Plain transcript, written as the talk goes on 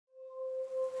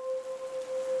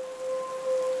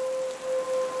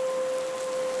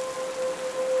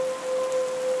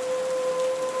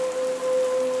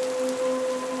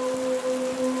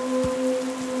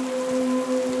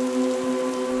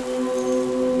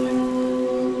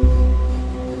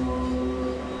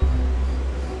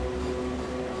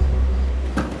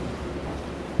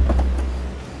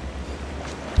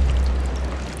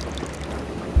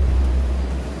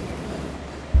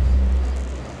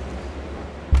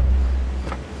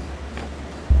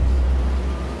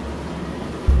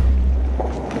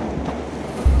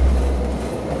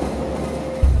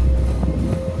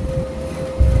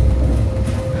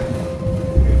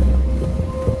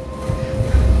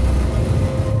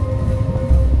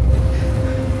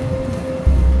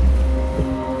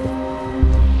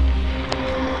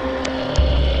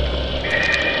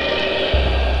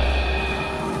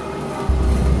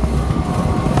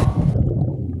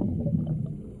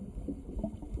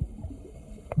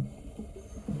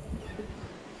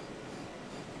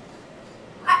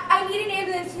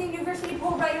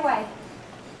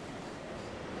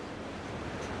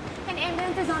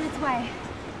on its way.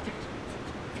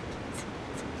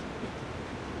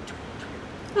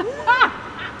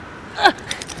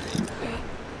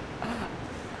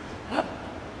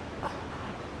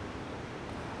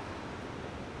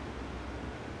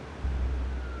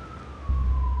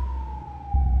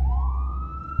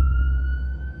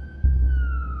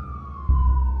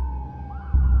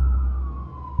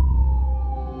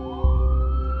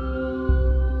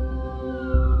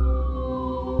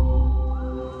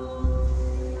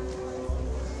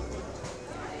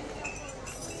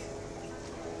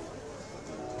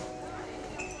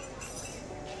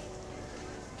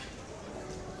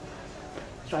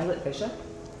 Violet Bishop?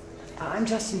 I'm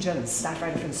Justin Jones, staff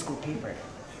writer for the school paper.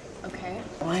 Okay.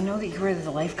 Well, I know that you were the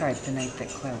lifeguard the night that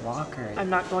Claire Walker... I'm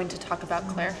not going to talk about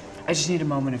Claire. I just need a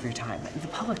moment of your time. The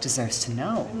public deserves to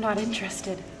know. I'm not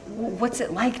interested. What's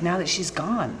it like now that she's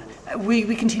gone?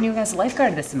 We continuing as a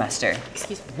lifeguard this semester.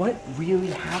 Excuse me. What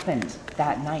really happened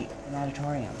that night in the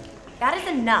auditorium? That is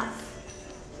enough.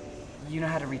 You know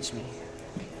how to reach me.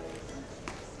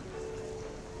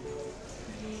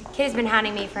 Kid has been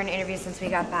hounding me for an interview since we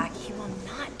got back. He will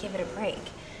not give it a break.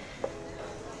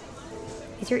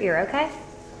 Is your ear okay?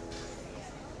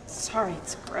 Sorry,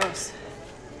 it's gross.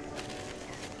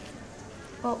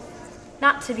 Well,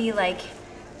 not to be like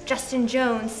Justin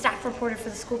Jones, staff reporter for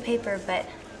the school paper, but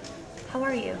how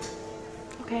are you?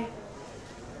 Okay.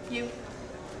 You?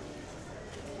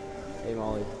 Hey,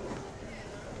 Molly.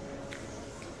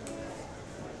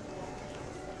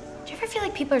 Do you ever feel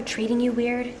like people are treating you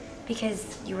weird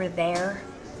because you were there?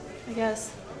 I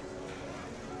guess.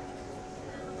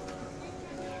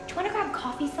 Do you want to grab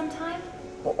coffee sometime?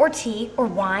 Or tea, or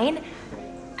wine?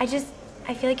 I feel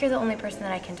like you're the only person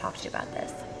that I can talk to about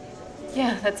this.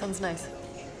 Yeah, that sounds nice.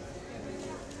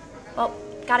 Well,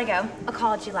 gotta go.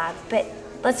 Ecology lab, but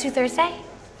let's do Thursday?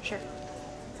 Sure.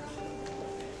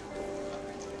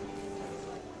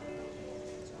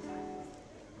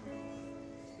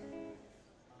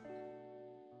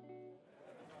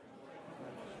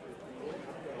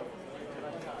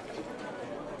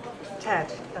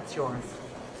 Ted, that's yours.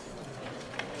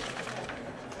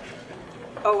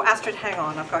 Oh, Astrid, hang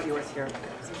on. I've got yours here.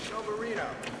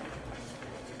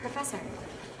 Professor.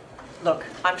 Look,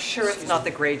 I'm sure it's not the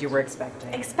grade you were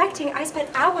expecting. Expecting? I spent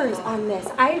hours on this.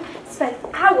 I spent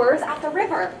hours at the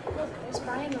river. Look, there's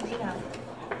Brian Marino.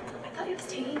 I thought he was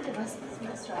taking the rest of the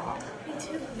semester off. Me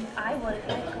too. I would if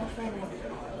I had a girlfriend.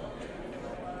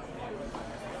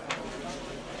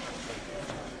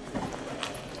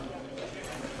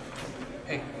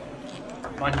 Hey,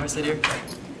 mind if I sit here?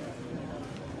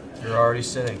 You're already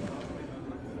sitting.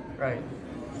 Right.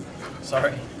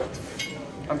 Sorry.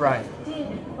 I'm Brian.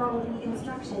 Did follow the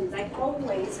instructions. I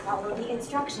always follow the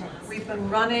instructions. We've been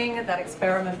running that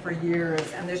experiment for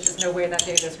years, and there's just no way that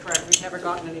data is correct. We've never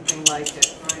gotten anything like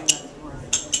it. Brian, that's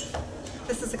yours.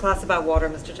 This is a class about water,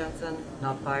 Mr. Jensen,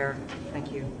 not fire.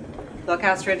 Thank you. Look,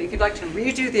 Astrid, if you'd like to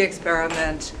redo the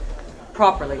experiment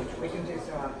properly, we can do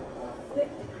so after.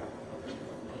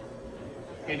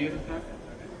 Hey, do you have a pen?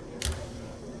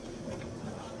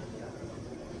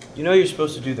 You know you're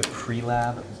supposed to do the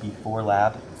pre-lab before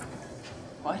lab?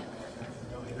 What?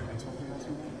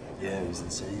 Yeah, he's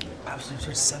insane. Absolutely,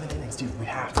 for 7 innings, dude. We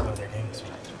have to go there games.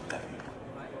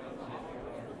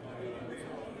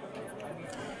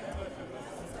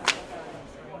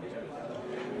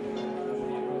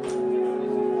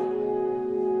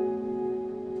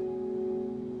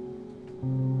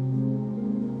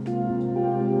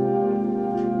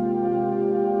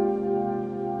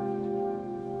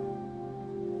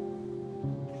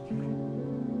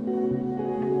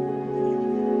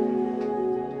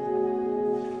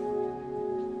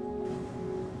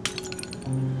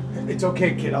 It's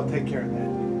okay, kid. I'll take care of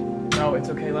that. No, it's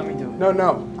okay. Let me do it.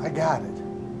 No, I got it.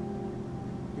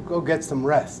 You go get some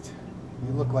rest.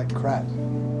 You look like crap.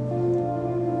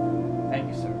 Thank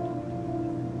you, sir.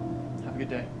 Have a good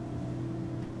day.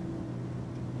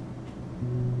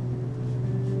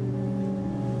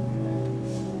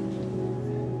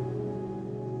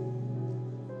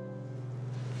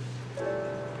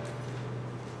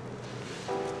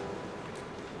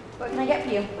 What can I get for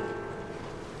you?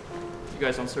 You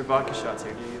guys don't serve vodka shots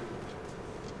here, do you?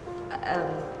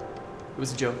 It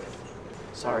was a joke.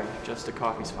 Sorry, just a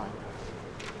coffee's fine.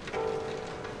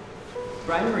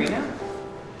 Brian Marino?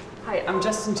 Hi, I'm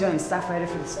Justin Jones, staff writer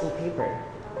for the school paper.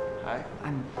 Hi.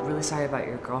 I'm really sorry about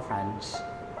your girlfriend.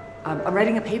 I'm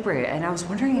writing a paper, and I was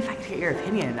wondering if I could get your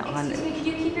opinion on... Excuse me, could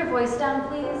you keep your voice down,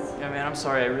 please? Yeah, man, I'm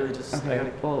sorry. I really just... Okay,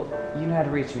 well, you know how to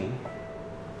reach me.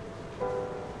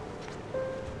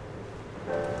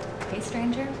 Hey,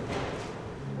 stranger.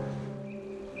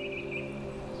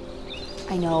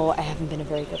 I know I haven't been a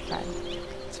very good friend.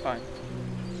 It's fine.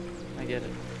 I get it.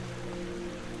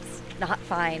 It's not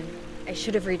fine. I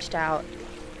should have reached out.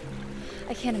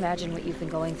 I can't imagine what you've been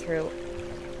going through.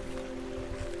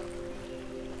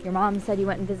 Your mom said you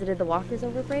went and visited the Walkers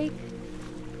over break?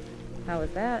 How was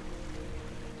that?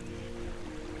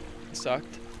 It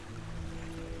sucked.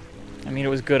 I mean, it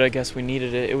was good, I guess we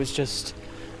needed it. It was just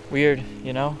weird,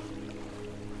 you know?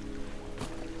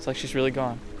 It's like she's really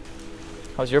gone.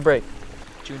 How's your break?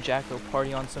 Did you and Jack go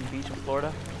party on some beach in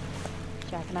Florida?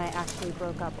 Jack and I actually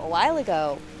broke up a while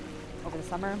ago, over the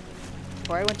summer,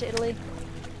 before I went to Italy.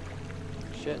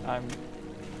 Shit, I'm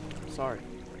sorry.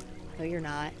 No, you're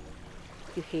not.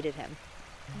 You hated him.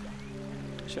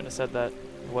 I shouldn't have said that.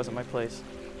 It wasn't my place.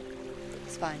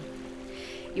 It's fine.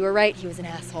 You were right, he was an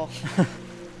asshole.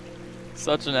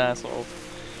 Such an asshole.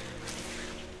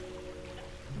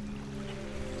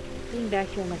 Being back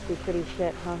here must be pretty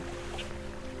shit, huh?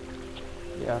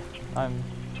 Yeah, I'm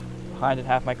behind in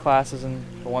half my classes, and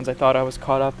the ones I thought I was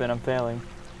caught up in, I'm failing.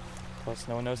 Plus,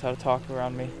 no one knows how to talk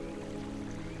around me.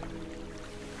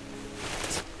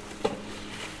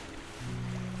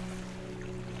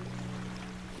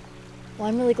 Well,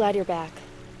 I'm really glad you're back.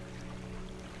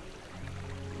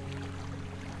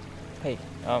 Hey,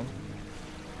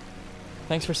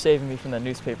 thanks for saving me from that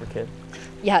newspaper kid.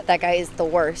 Yeah, that guy is the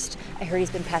worst. I heard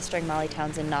he's been pestering Molly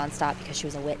Townsend nonstop because she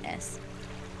was a witness.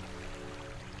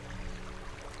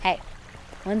 Hey,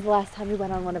 when's the last time we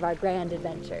went on one of our grand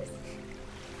adventures?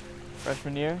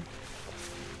 Freshman year?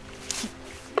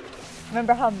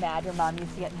 Remember how mad your mom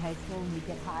used to get in high school when you'd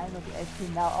get high and let the ice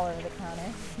cream melt all over the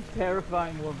counter?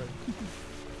 Terrifying woman.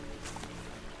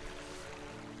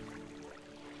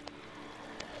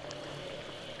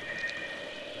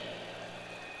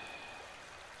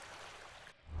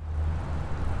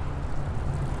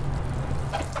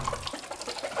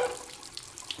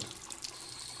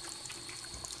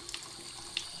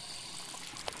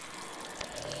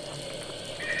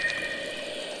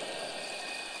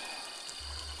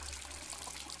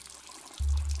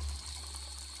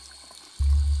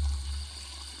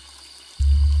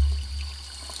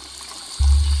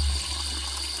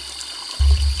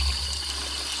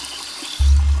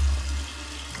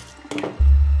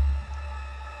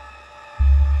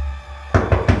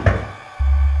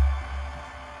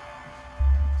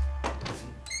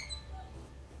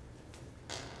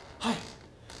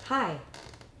 Hi.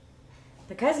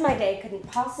 Because my day couldn't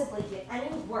possibly get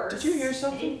any worse. Did you hear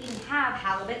something? They didn't even have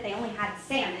halibut, they only had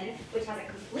salmon, which has a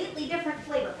completely different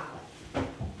flavor palette.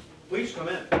 Please come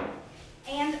in.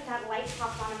 And that light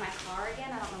popped on in my car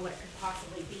again. I don't know what it could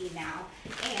possibly be now.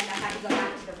 And I had to go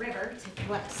back to the river to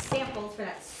collect samples for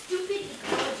that stupid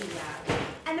ecology lab.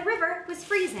 And the river was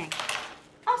freezing.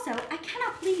 Also, I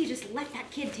cannot believe you just let that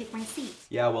kid take my seat.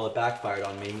 Yeah, well, it backfired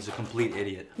on me. He's a complete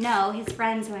idiot. No, his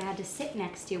friends who I had to sit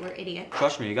next to were idiots.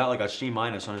 Trust me, he got like a C-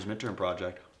 on his midterm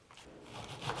project.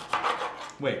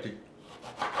 Wait,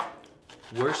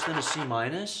 worse than a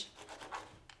C-?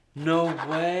 No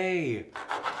way.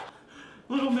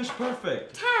 Little Miss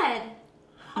Perfect. Ted,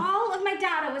 all of my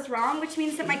data was wrong, which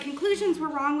means that my conclusions were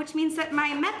wrong, which means that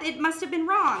my method must have been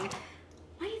wrong.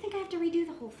 Why do you think I have to redo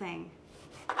the whole thing?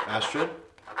 Astrid?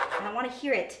 I don't want to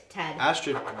hear it, Ted.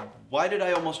 Astrid, why did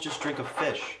I almost just drink a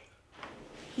fish?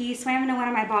 He swam into one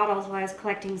of my bottles while I was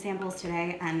collecting samples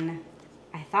today, and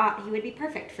I thought he would be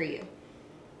perfect for you.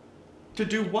 To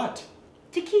do what?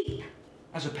 To keep.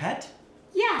 As a pet?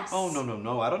 Yes. Oh,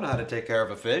 no. I don't know how to take care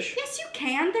of a fish. Yes, you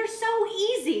can. They're so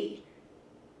easy.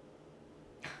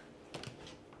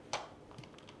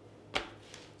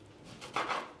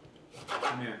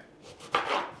 Come here.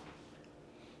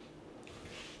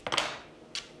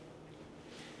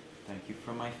 Thank you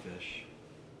for my fish.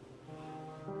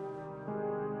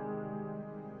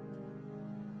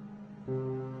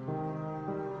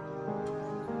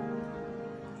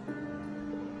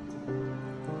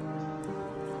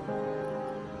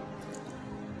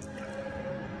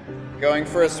 Going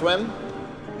for a swim?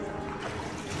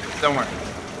 Don't worry.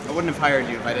 I wouldn't have hired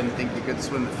you if I didn't think you could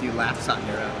swim a few laps on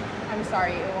your own. I'm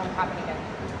sorry, it won't happen again.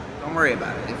 Don't worry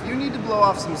about it. If you need to blow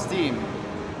off some steam,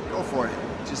 go for it.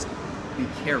 Just be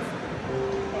careful.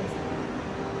 Thanks.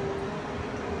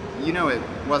 You know it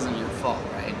wasn't your fault,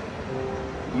 right?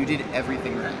 You did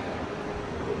everything right.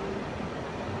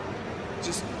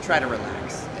 Just try to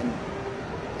relax, and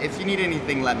if you need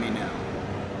anything, let me know.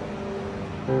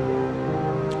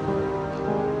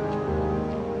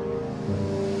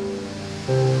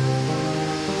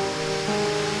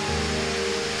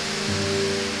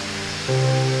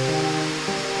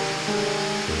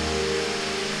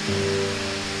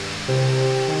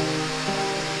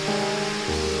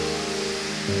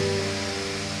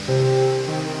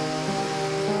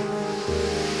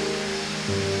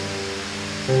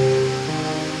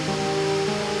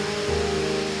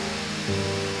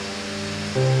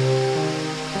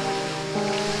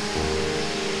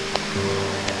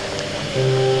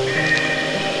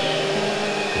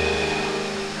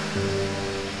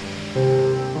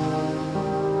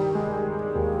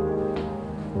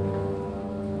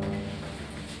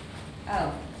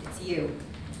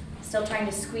 Still trying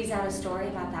to squeeze out a story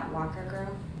about that Walker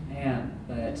girl? I am,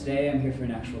 but today I'm here for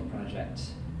an actual project.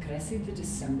 Could I see the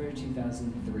December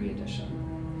 2003 edition?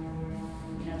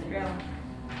 You know the drill.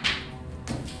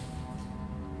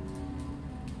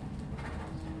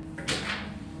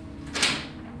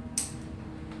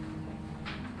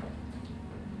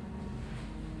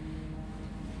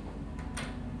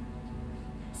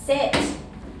 Sit.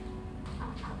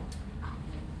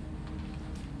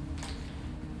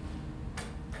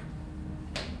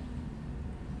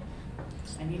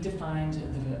 I need to find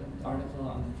the article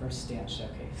on the first dance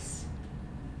showcase.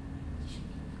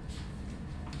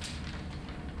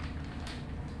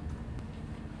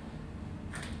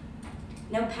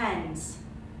 No pens.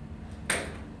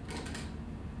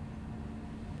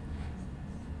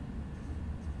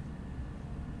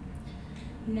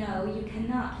 No, you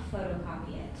cannot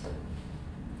photocopy it.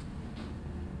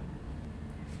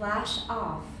 Flash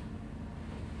off.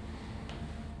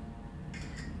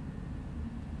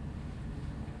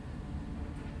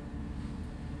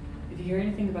 If you hear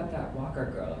anything about that Walker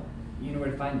girl, you know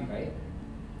where to find me, right?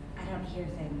 I don't hear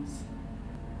things.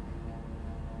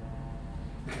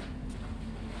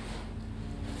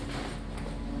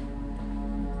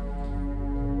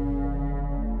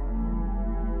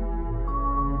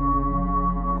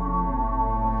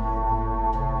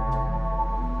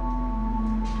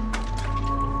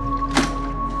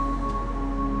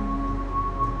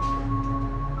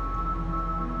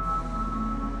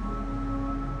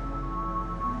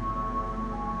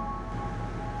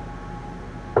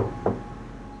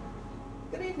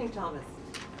 Thomas.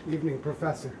 Evening,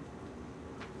 Professor.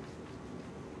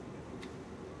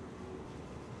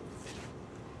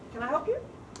 Can I help you?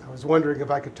 I was wondering if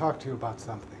I could talk to you about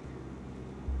something.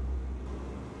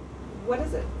 What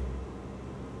is it?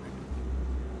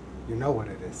 You know what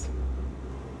it is.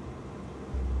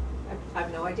 I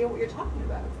have no idea what you're talking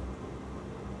about.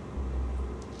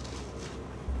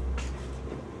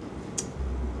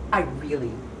 I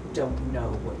really don't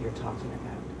know what you're talking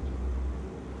about.